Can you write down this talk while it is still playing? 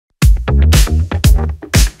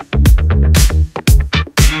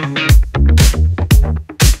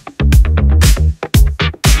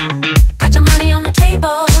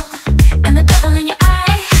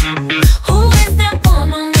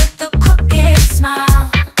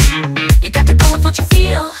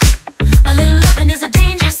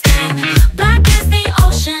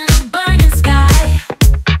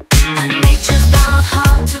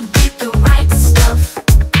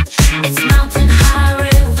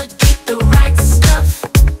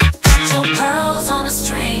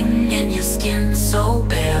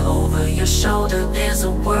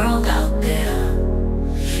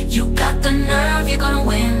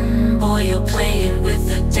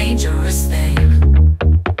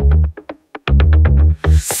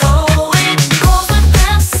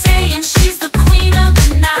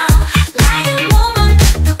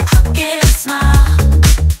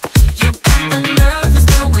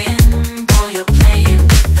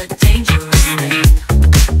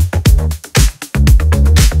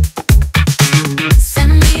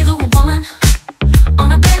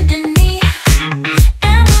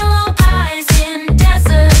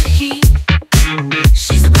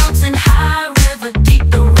mountain high, river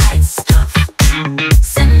deep, the right stuff.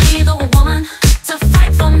 Send me the woman to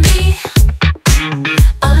fight for me.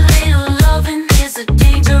 A little loving is a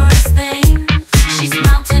dangerous thing. She's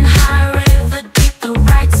mountain high, river deep, the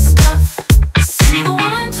right stuff. Send me the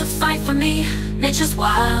woman to fight for me. Nature's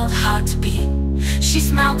wild, hard to beat.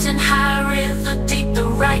 She's mountain high, river deep, the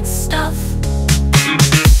right stuff.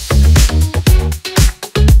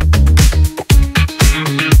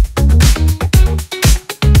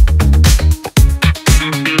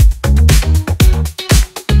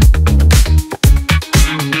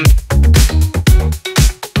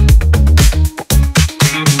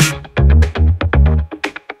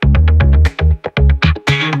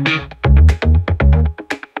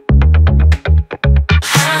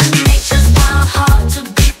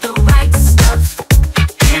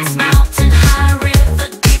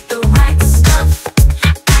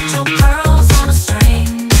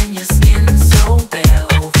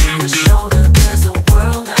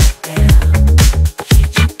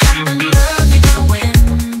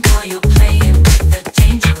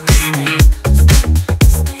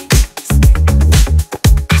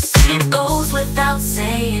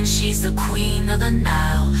 She's the queen of the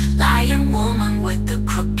Nile, lion woman with the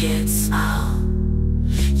crooked smile.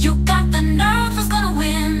 You got the nerve, who's gonna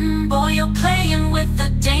win? Boy, you're playing with a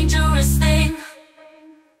dangerous thing.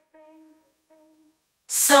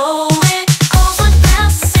 So it goes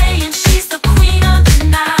without saying, she's the queen of the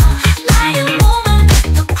Nile, lion woman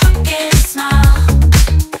with the crooked smile.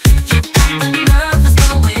 You got the nerve, who's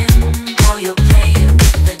gonna win? Boy, you're playing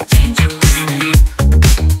with a dangerous thing.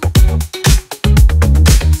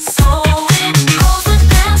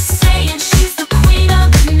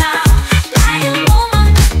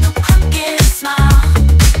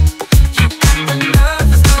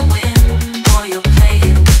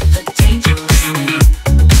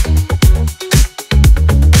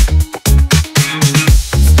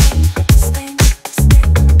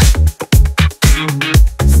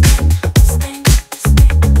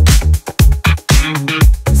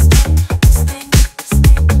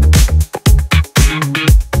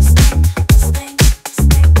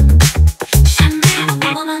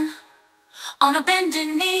 On a bended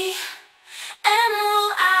knee,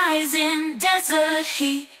 emerald eyes in desert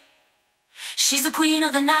heat. She's the queen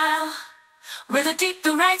of the Nile, river deep,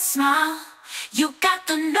 the right smile. You got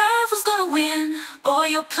the nerve, who's gonna win? Boy,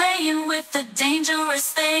 you're playing with a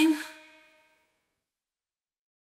dangerous thing.